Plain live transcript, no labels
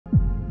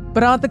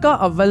प्रांत का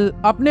अव्वल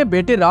अपने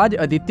बेटे राज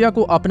आदित्य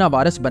को अपना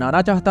वारिस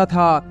बनाना चाहता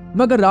था,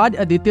 मगर राज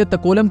आदित्य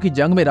तकोलम की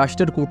जंग में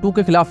राष्ट्रकूटों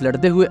के खिलाफ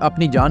लड़ते हुए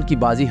अपनी जान की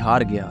बाजी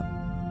हार गया।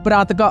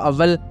 प्रांत का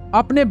अव्वल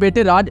अपने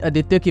बेटे राज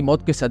आदित्य की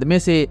मौत के सदमे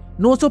से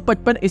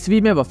 955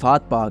 ईस्वी में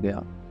वफात पा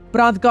गया।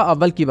 प्रांत का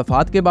अव्वल की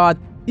वफात के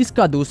बाद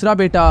इसका दूसरा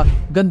बेटा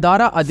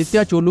गंधारा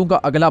आदित्य चोलों का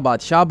अगला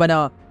बादशाह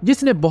बना,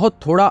 जिसने बहुत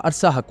थोड़ा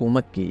अरसा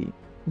हुकूमत की।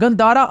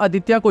 गंधारा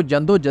आदित्य को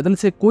जद्दोजहद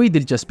से कोई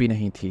दिलचस्पी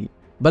नहीं थी,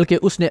 बल्कि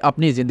उसने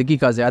अपनी जिंदगी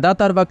का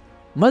ज्यादातर वक्त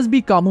मजहबी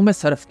कामों में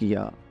सर्फ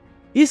किया।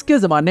 इसके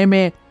जमाने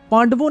में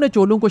पांडवों ने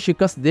चोलों को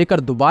शिकस्त देकर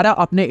दोबारा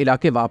अपने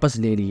इलाके वापस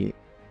ले लिए।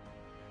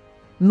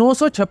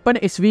 956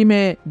 ईस्वी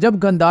में जब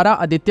गंधारा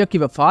आदित्य की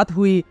वफात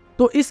हुई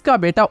तो इसका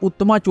बेटा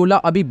उत्तमा चोला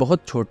अभी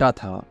बहुत छोटा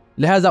था,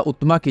 लिहाजा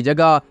उत्तमा की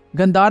जगह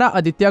गंधारा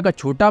आदित्य का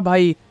छोटा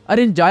भाई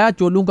अरिंजाया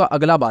चोलों का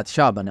अगला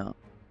बादशाह बना।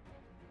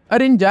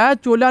 अरिंजाया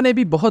चोला ने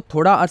भी बहुत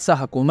थोड़ा अरसा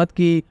हुकूमत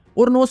की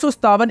और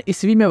 957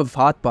 ईस्वी में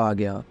वफात पा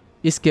गया।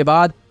 इसके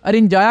बाद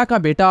अरिंजाया का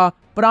बेटा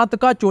प्रांत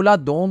का चोला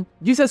दोम,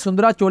 जिसे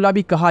सुंदरा चोला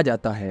भी कहा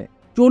जाता है,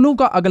 चोलों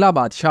का अगला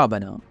बादशाह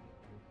बना।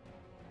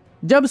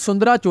 जब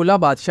सुंदरा चोला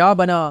बादशाह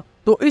बना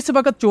तो इस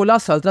वक्त चोला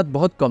सल्तनत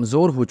बहुत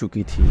कमजोर हो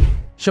चुकी थी।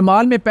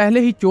 शमाल में पहले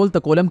ही चोल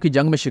तकोलम की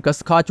जंग में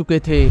शिकस्त खा चुके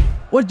थे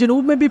और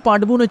जनूब में भी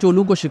पांडवों ने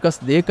चोलों को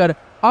शिकस्त देकर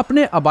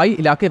अपने आबाई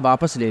इलाके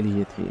वापस ले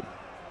लिए थे।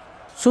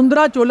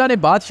 सुंदरा चोला ने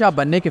बादशाह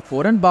बनने के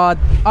फौरन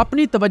बाद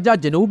अपनी तवज्जो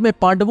जनूब में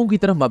पांडवों की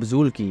तरफ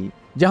मबजूल की,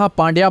 जहां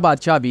पांड्या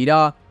बादशाह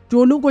वीरा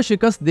चोलों को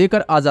शिकस्त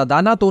देकर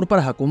आजादाना तौर पर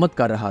हुकूमत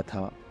कर रहा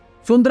था।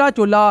 सुंदरा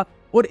चोला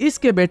और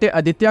इसके बेटे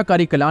आदित्य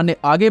कारिकलान ने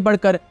आगे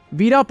बढ़कर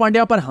वीरा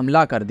पांड्या पर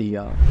हमला कर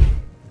दिया।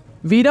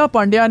 वीरा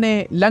पांड्या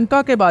ने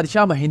लंका के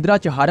बादशाह महेंद्रा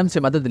चहारम से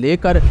मदद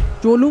लेकर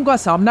चोलों का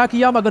सामना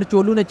किया, मगर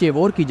चोलों ने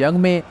चेवोर की जंग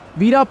में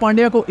वीरा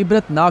पांड्या को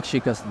इबरतनाक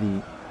शिकस्त दी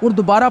और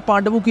दोबारा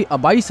पांडवों की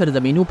आबाई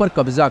सरजमीनों पर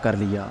कब्जा कर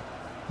लिया।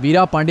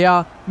 वीरा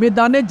पांड्या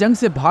मैदान जंग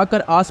से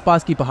भागकर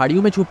आसपास की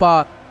पहाड़ियों में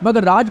छुपा,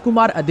 मगर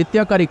राजकुमार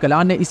आदित्य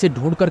कारिकलान ने इसे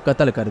ढूंढकर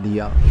कत्ल कर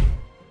दिया।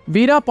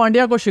 वीरा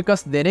पांड्या को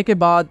शिकस्त देने के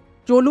बाद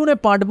चोलों ने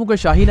पांडवों के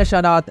शाही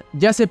निशानात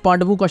जैसे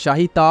पांडवों का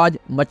शाही ताज,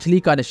 मछली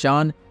का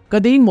निशान,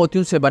 कदीम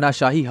मोतियों से बना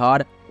शाही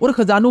हार और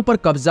खजानों पर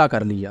कब्जा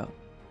कर लिया।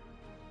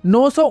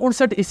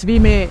 959 ईस्वी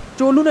में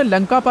चोलों ने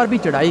लंका पर भी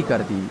चढ़ाई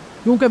कर दी,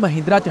 क्योंकि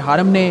महेंद्रा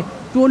चहारम ने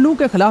चोलों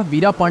के खिलाफ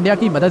वीरा पांड्या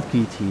की मदद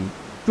की थी।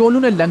 चोलों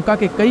ने लंका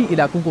के कई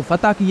इलाकों को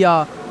फतह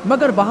किया,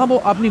 मगर वहां वो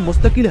अपनी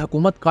मुस्तकिल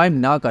हुकूमत कायम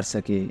ना कर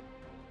सके।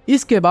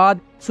 इसके बाद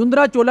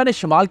सुंदरा चोला ने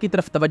शमाल की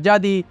तरफ तवज्जो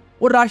दी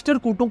और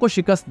राष्ट्रकूटों को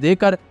शिकस्त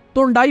देकर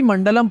तोंडाई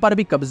मंडलम पर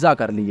भी कब्जा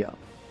कर लिया।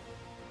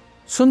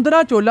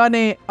 सुंदरा चोला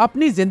ने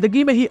अपनी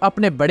जिंदगी में ही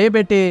अपने बड़े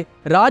बेटे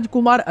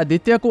राजकुमार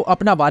आदित्य को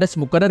अपना वारिस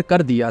मुकर्रर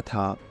कर दिया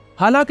था।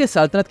 हालांकि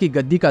सल्तनत की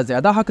गद्दी का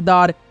ज्यादा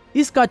हकदार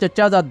इसका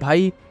चचाजाद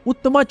भाई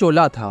उत्तमा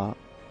चोला था।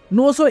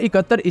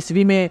 971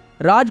 ईस्वी में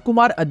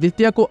राजकुमार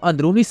आदित्य को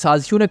अंदरूनी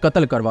साजिशों ने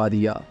कत्ल करवा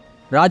दिया।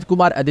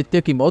 राजकुमार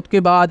आदित्य की मौत के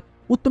बाद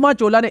उत्तमा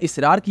चोला ने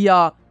इसरार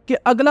किया कि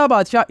अगला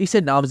बादशाह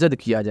इसे नामजद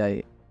किया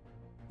जाए,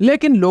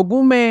 लेकिन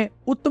लोगों में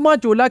उत्तमा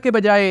चोला के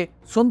बजाय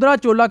सुंदरा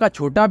चोला का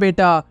छोटा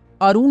बेटा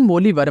अरुण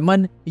मोली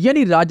वर्मन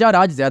यानी राजा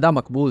राज ज्यादा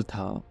मकबूल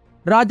था।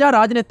 राजा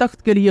राज ने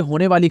तख्त के लिए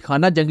होने वाली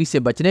खाना जंगी से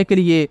बचने के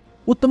लिए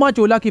उत्तमा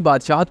चोला की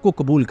बादशाहत को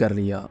कबूल कर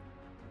लिया।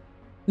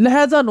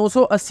 लिहाजा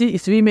 980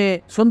 ईस्वी में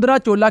सुंदरा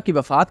चोला की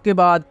वफात के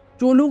बाद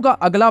चोलों का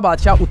अगला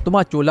बादशाह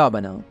उत्तमा चोला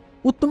बना।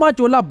 उत्तमा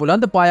चोला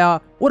बुलंद पाया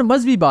और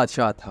मजहबी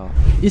बादशाह था।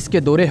 इसके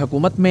दौरे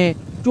हुकूमत में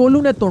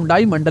चोलों ने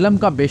तोंडाई मंडलम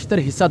का बेशतर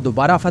हिस्सा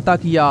दोबारा फतह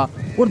किया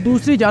और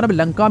दूसरी जानब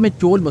लंका में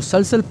चोल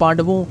मुसलसल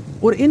पांडवों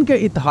और इनके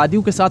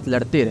इत्तेहादियों के साथ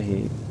लड़ते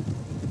रहे।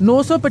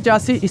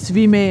 985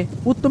 ईस्वी में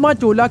उत्तमा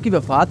चोला की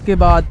वफात के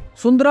बाद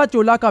सुंदरा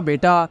चोला का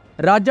बेटा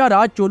राजा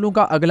राज चोलों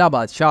का अगला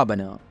बादशाह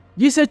बना,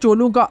 जिसे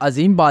चोलों का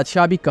अजीम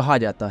बादशाह भी कहा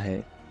जाता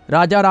है।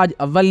 राजा राज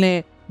अव्वल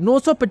ने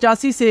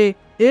 985 से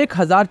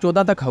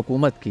 1014 तक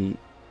हुकूमत की।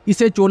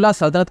 इसे चोला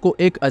सल्तनत को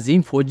एक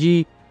अजीम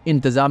फौजी,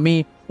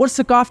 इंतजामी और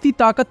सकाफती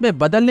ताकत में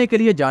बदलने के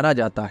लिए जाना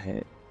जाता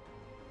है।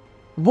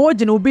 वो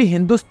जनूबी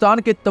हिंदुस्तान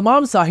के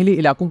तमाम साहिली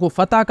इलाकों को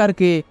फतह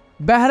करके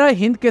बहरा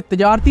हिंद के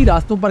तजारती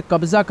रास्तों पर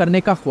कब्जा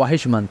करने का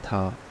ख्वाहिशमंद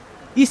था।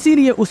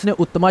 इसीलिए उसने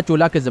उत्तमा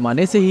चोला के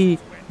ज़माने से ही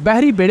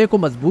बहरी बेड़े को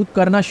मजबूत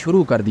करना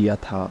शुरू कर दिया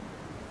था।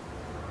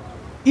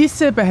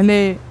 इससे पहले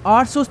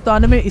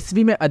 897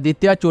 ईस्वी में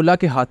आदित्य चोला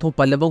के हाथों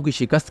पल्लवों की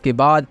शिकस्त के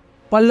बाद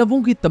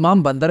पल्लवों की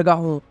तमाम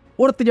बंदरगाहों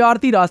और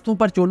तजारती रास्तों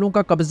पर चोलों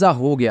का कब्जा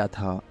हो गया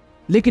था।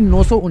 लेकिन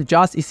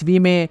 949 ईस्वी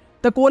में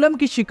तकोलम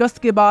की शिकस्त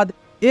के बाद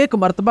एक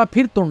मर्तबा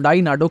फिर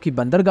तोंडाई नाडो की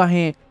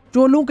बंदरगाहें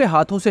चोलों के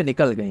हाथों से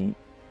निकल गईं।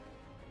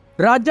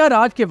 राजा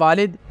राज के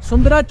वालिद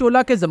सुंदरा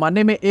चोला के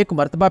जमाने में एक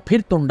मर्तबा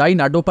फिर तोंडाई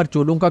नाडो पर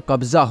चोलों का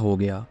कब्जा हो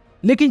गया,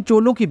 लेकिन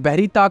चोलों की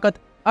बहरी ताकत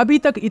अभी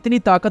तक इतनी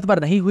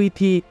ताकतवर नहीं हुई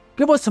थी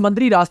कि वो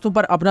समुद्री रास्तों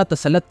पर अपना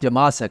तसल्लुत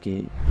जमा सके।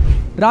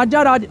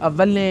 राजा राज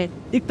अव्वल ने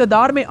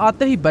इक्तदार में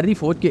आते ही बर्री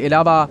फौज के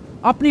अलावा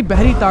अपनी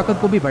बहरी ताकत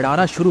को भी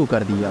बढ़ाना शुरू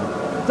कर दिया,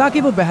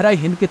 ताकि वो बहरा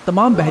हिंद के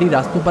तमाम बहरी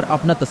रास्तों पर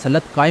अपना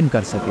तसल्लुत कायम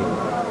कर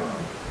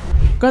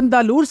सके।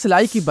 कंदालूर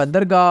सिलाई की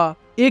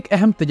बंदरगाह एक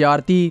अहम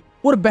तजारती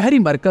और बहरी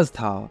मरकज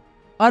था।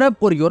 अरब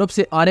और यूरोप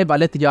से आने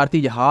वाले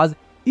तजारती जहाज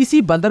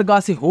इसी बंदरगाह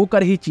से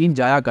होकर ही चीन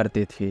जाया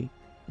करते थे।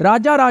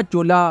 राजाराज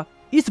चोला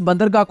इस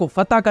बंदरगाह को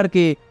फतह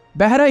करके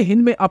बहरा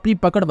हिंद में अपनी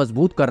पकड़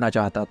मजबूत करना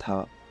चाहता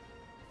था।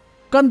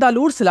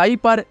 कंदालूर सिलाई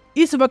पर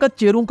इस वक्त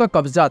चेरों का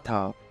कब्जा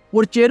था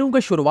और चेरों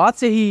के शुरुआत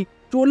से ही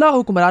चोला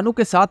हुक्मरानों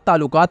के साथ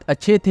ताल्लुकात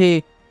अच्छे थे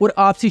और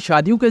आपसी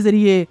शादियों के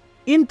जरिए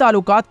इन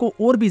ताल्लुकात को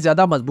और भी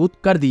ज्यादा मजबूत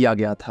कर दिया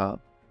गया था।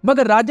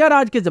 मगर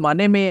राजाराज के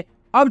जमाने में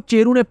अब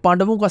चेरों ने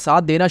पांडवों का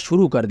साथ देना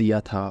शुरू कर दिया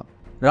था।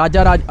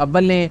 राजाराज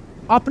अव्वल ने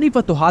अपनी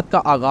फतुहात का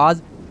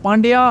आगाज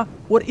पांड्या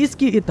और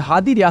इसकी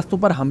इत्तेहादी रियासतों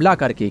पर हमला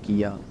करके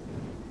किया।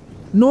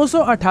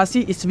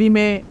 988 ईस्वी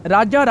में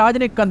राजाराज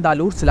ने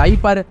कंदालूर सिलाई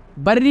पर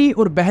बर्री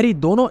और बहरी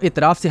दोनों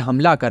इतराफ से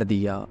हमला कर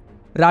दिया।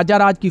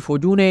 राजाराज की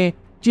फौजों ने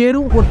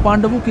चेरों और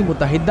पांडवों की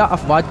मुतहिदा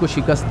अफवाज को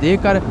शिकस्त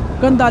देकर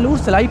कंदालूर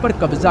सिलाई पर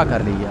कब्जा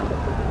कर लिया।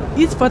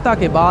 इस फतह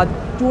के बाद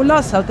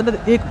चोला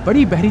सल्तनत एक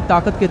बड़ी बहरी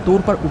ताकत के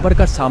तौर पर उभर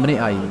कर सामने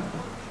आई।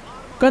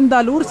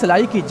 कंदालूर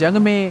सिलाई की जंग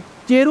में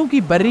चेरों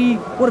की बर्री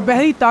और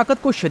बहरी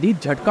ताकत को शदीद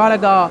झटका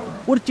लगा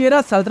और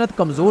चेरा सल्तनत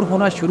कमजोर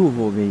होना शुरू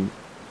हो गई।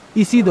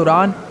 इसी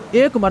दौरान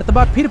एक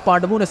मर्तबा फिर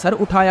पांडवों ने सर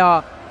उठाया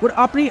और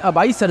अपनी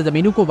आबाई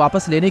सरजमीनों को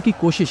वापस लेने की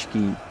कोशिश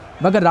की,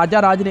 मगर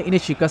राजाराज ने इन्हें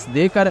शिकस्त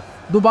देकर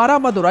दोबारा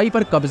मदुराई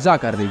पर कब्जा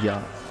कर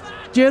लिया।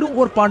 चेरों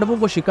और पांडवों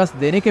को शिकस्त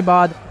देने के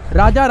बाद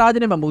राजाराज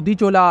ने महमूदी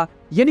चोला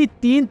यानी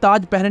 3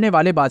 ताज पहनने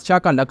वाले बादशाह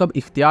का लक़ब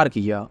इख्तियार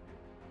किया।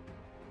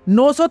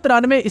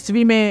 993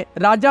 ईस्वी में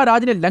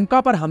राजाराज ने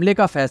लंका पर हमले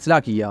का फैसला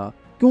किया,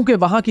 क्योंकि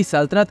वहां की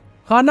सल्तनत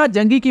खाना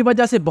जंगी की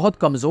वजह से बहुत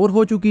कमजोर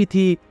हो चुकी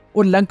थी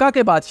और लंका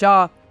के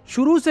बादशाह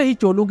शुरू से ही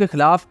चोलों के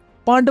खिलाफ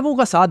पांडवों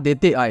का साथ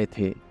देते आए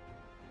थे।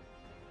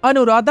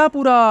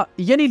 अनुराधापुरा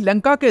यानी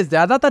लंका के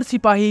ज्यादातर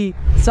सिपाही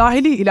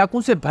साहिली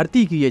इलाकों से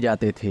भर्ती किए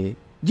जाते थे,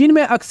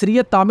 जिनमें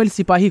अक्सरियत तामिल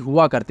सिपाही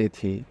हुआ करते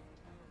थे।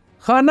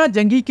 खाना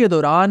जंगी के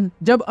दौरान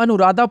जब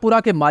अनुराधापुरा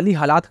के माली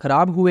हालात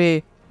खराब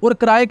हुए और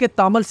किराए के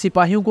तामिल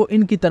सिपाहियों को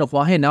इनकी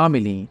तनख्वाहें ना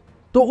मिलीं,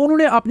 तो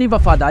उन्होंने अपनी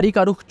वफादारी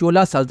का रुख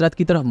चोला सल्तनत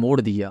की तरफ मोड़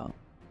दिया।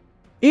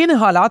 इन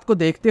हालात को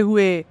देखते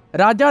हुए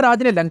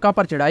राजाराज ने लंका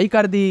पर चढ़ाई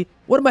कर दी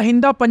और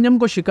महिंदा पंचम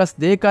को शिकस्त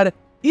देकर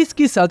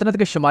इसकी सल्तनत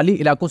के शुमाली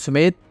इलाकों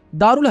समेत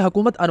दारुल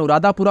हुकूमत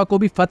अनुराधापुरा को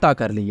भी फतह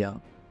कर लिया।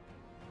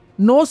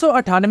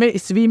 998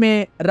 ईस्वी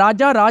में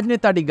राजाराज ने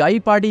ताडिगाई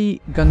पाड़ी,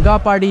 गंगा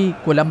पाड़ी,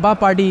 कोलंबा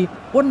पाड़ी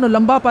और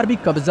नोलंबा पर भी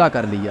कब्जा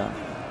कर लिया।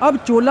 अब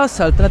चोला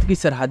सल्तनत की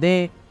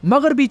सरहदें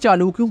मगरबी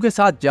चालुक्यों के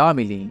साथ जा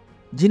मिलीं,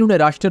 जिन्होंने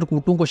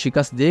राष्ट्रकूटों को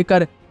शिकस्त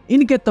देकर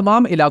इनके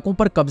तमाम इलाकों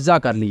पर कब्जा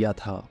कर लिया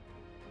था।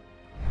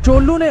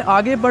 चोलों ने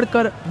आगे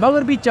बढ़कर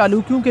मगरबी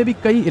चालुक्यों के भी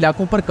कई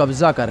इलाकों पर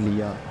कब्जा कर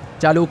लिया।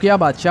 चालुक्य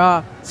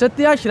बादशाह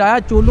सत्याश्राया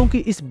चोलों की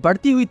इस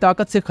बढ़ती हुई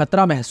ताकत से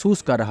खतरा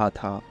महसूस कर रहा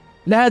था,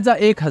 लिहाजा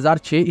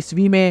 1006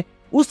 ईस्वी में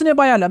उसने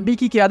बायालंबी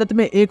की क़यादत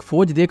में एक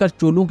फौज देकर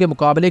चोलों के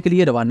मुकाबले के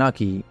लिए रवाना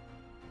की।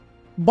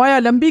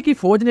 बायालंबी की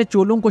फौज ने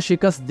चोलों को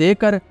शिकस्त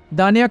देकर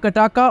दानिया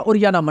कटाका और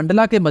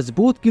यानामंडला के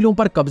मजबूत किलों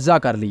पर कब्जा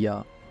कर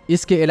लिया।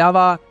 इसके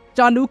अलावा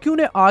चालुक्यों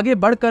ने आगे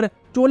बढ़कर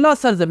चोला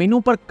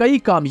सरजमीनों पर कई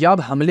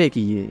कामयाब हमले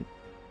किए,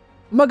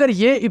 मगर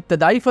ये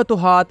इब्तदाई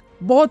फतुहात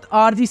बहुत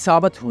आर्जी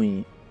साबित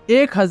हुई।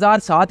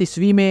 1007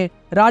 ईस्वी में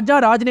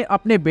राजाराज ने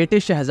अपने बेटे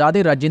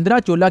शहजादे राजेंद्र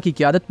चोला की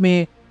क़यादत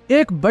में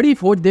एक बड़ी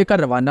फौज देकर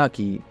रवाना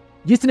की,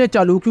 जिसने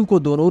चालुक्यों को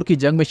दोनोर की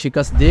जंग में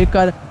शिकस्त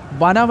देकर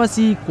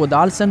बानावसी,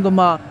 कोदाल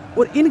संगमा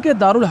और इनके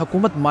दारुल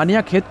हुकूमत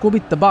मानिया खेत को भी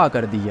तबाह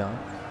कर दिया।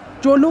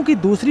 चोलों की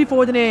दूसरी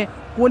फौज ने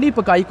कोली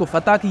पकाई को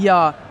फतह किया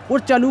और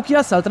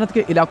चालुक्य सल्तनत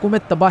के इलाकों में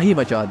तबाही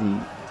मचा दी।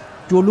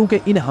 चोलों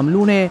के इन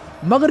हमलों ने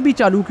मगरबी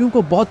चालुक्यों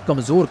को बहुत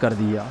कमजोर कर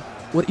दिया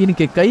और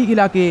इनके कई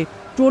इलाके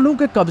चोलों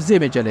के कब्जे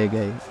में चले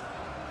गए।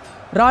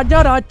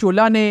 राजाराज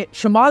चोला ने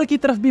शुमाल की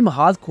तरफ भी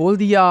महाज खोल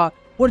दिया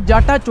और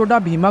जाटा चोडा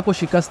भीमा को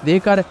शिकस्त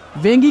देकर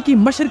वेंगी की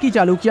मशरकी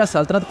चालुक्य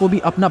सल्तनत को भी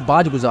अपना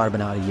बाजगुजार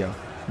बना लिया।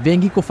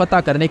 वेंगी को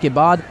फतह करने के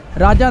बाद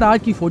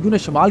राजाराज की फौजों ने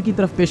शुमाल की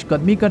तरफ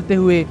पेशकदमी करते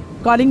हुए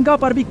कालिंगा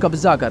पर भी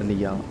कब्जा कर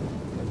लिया।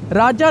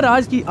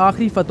 राजाराज की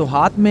आखिरी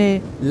फतुहात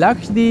में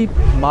लक्षद्वीप,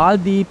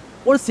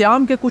 मालदीप और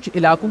श्याम के कुछ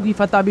इलाकों की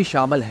फतह भी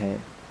शामिल है,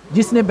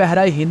 जिसने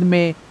बहरा हिंद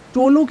में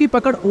चोलों की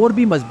पकड़ और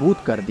भी मजबूत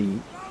कर दी।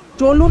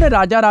 चोलों ने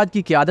राजाराज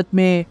की क़यादत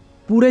में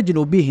पूरे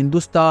जनूबी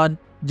हिंदुस्तान,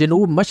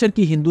 जनूब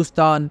मशरकी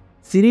हिंदुस्तान,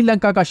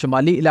 श्रीलंका का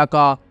शुमाली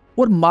इलाका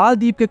और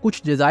मालदीव के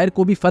कुछ जजायर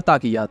को भी फतह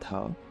किया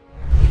था।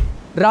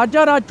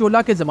 राजाराज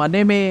चोला के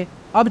ज़माने में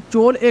अब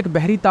चोल एक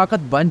बहरी ताकत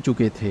बन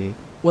चुके थे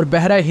और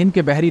बहरा हिंद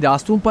के बहरी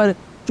रास्तों पर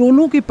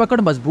चोलों की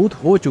पकड़ मजबूत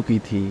हो चुकी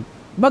थी,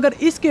 मगर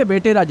इसके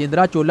बेटे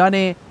राजेंद्र चोला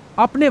ने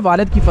अपने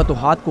वालिद की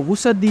फतुहात को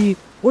वुसअत दी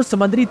और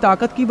समंदरी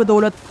ताकत की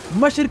बदौलत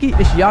मशरकी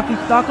एशिया की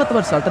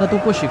ताकतवर सल्तनतों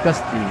को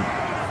शिकस्त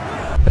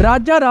दी।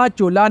 राजाराज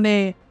चोला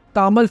ने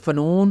तामिल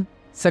फ़नून,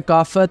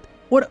 सकाफत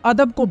और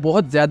अदब को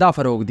बहुत ज़्यादा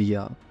फ़रोग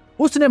दिया।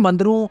 उसने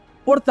मंदिरों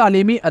और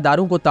तालीमी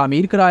अदारों को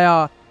तामीर कराया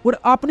और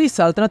अपनी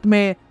सल्तनत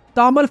में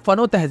तामिल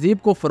फ़नो तहजीब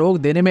को फ़रोग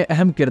देने में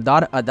अहम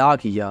किरदार अदा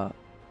किया।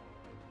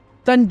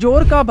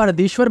 तंजौर का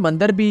बृहदीश्वर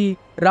मंदिर भी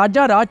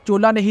राजाराज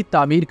चोला ने ही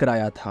तामीर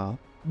कराया था,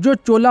 जो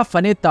चोला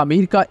फ़ने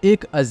तामीर का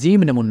एक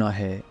अजीम नमूना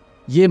है।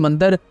 ये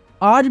मंदिर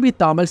आज भी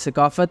तामिल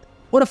सकाफत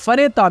और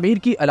फ़ने तामीर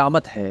की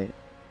अलामत है।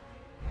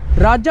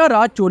 राजा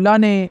राज चोला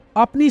ने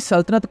अपनी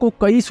सल्तनत को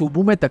कई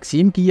सूबों में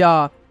तकसीम किया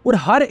और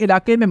हर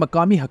इलाके में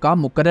मकामी हकाम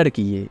मुकर्रर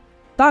किए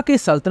ताकि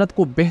सल्तनत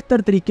को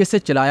बेहतर तरीके से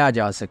चलाया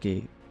जा सके।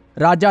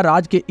 राजा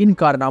राज के इन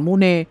कारनामों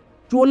ने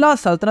चोला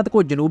सल्तनत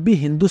को जनूबी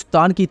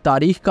हिंदुस्तान की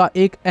तारीख का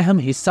एक अहम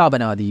हिस्सा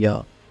बना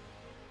दिया।